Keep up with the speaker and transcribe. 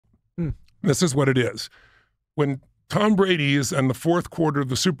This is what it is. When Tom Brady is in the fourth quarter of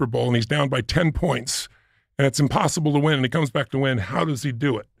the Super Bowl and he's down by 10 points and it's impossible to win and he comes back to win, how does he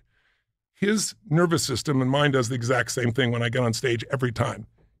do it? His nervous system and mine does the exact same thing when I get on stage every time.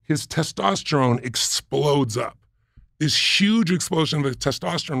 His testosterone explodes up. This huge explosion of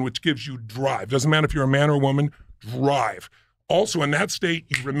testosterone, which gives you drive. Doesn't matter if you're a man or a woman, drive. Also, in that state,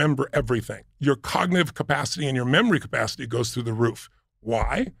 you remember everything. Your cognitive capacity and your memory capacity goes through the roof.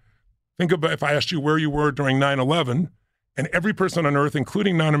 Why? Think about if I asked you where you were during 9/11, and every person on earth,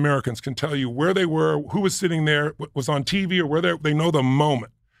 including non-Americans, can tell you where they were, who was sitting there, what was on TV, or where they know the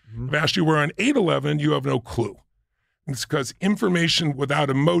moment. If I asked you where on 8/11, you have no clue. It's because information without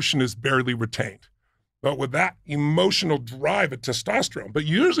emotion is barely retained. But with that emotional drive of testosterone, but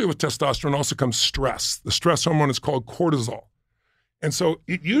usually with testosterone also comes stress. The stress hormone is called cortisol. And so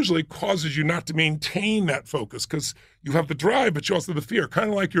it usually causes you not to maintain that focus because you have the drive, but you also have the fear, kind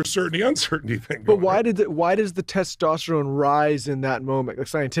of like your certainty, uncertainty thing. But why does the testosterone rise in that moment, like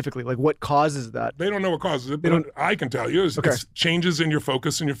scientifically? Like what causes that? They don't know what causes it, but I can tell you it's changes in your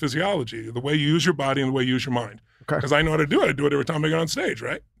focus and your physiology, the way you use your body and the way you use your mind. Because I know how to do it. I do it every time I get on stage,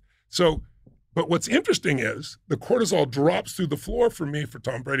 right? So, but what's interesting is the cortisol drops through the floor for me, for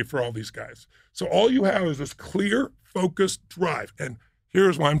Tom Brady, for all these guys. So all you have is this clear, focused drive. And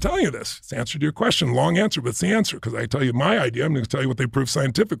here's why I'm telling you this. It's the answer to your question. Long answer, but it's the answer. Because I tell you my idea, I'm going to tell you what they proved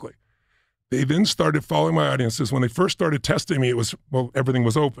scientifically. They then started following my audiences. When they first started testing me, it was, well, everything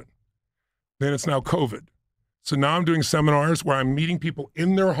was open. Then it's now COVID. So now I'm doing seminars where I'm meeting people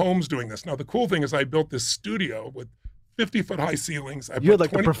in their homes doing this. Now, the cool thing is I built this studio with 50-foot high ceilings. You had like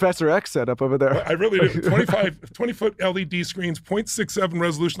the Professor X setup over there. I really did. 20-foot LED screens, 0.67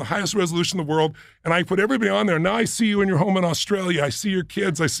 resolution, the highest resolution in the world. And I put everybody on there. Now I see you in your home in Australia. I see your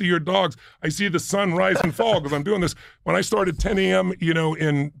kids. I see your dogs. I see the sun rise and fall because I'm doing this. When I start at 10 a.m.,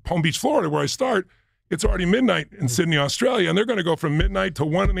 in Palm Beach, Florida, where I start, it's already midnight in Sydney, Australia. And they're going to go from midnight to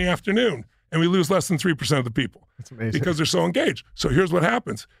 1 in the afternoon. And we lose less than 3% of the people. That's amazing. Because they're so engaged. So here's what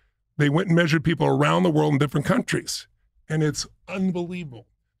happens. They went and measured people around the world in different countries. And it's unbelievable.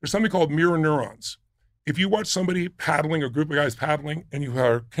 There's something called mirror neurons. If you watch somebody paddling, or a group of guys paddling, and you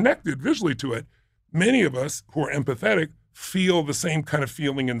are connected visually to it, many of us who are empathetic feel the same kind of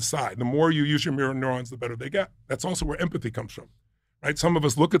feeling inside. The more you use your mirror neurons, the better they get. That's also where empathy comes from, right? Some of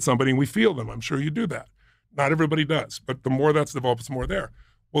us look at somebody and we feel them. I'm sure you do that. Not everybody does, but the more that's developed, it's more there.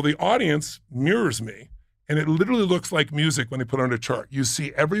 Well, the audience mirrors me, and it literally looks like music when they put it on a chart. You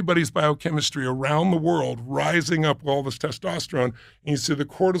see everybody's biochemistry around the world rising up with all this testosterone, and you see the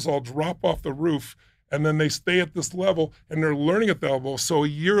cortisol drop off the roof, and then they stay at this level, and they're learning at that level. So a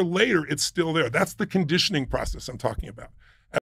year later, it's still there. That's the conditioning process I'm talking about.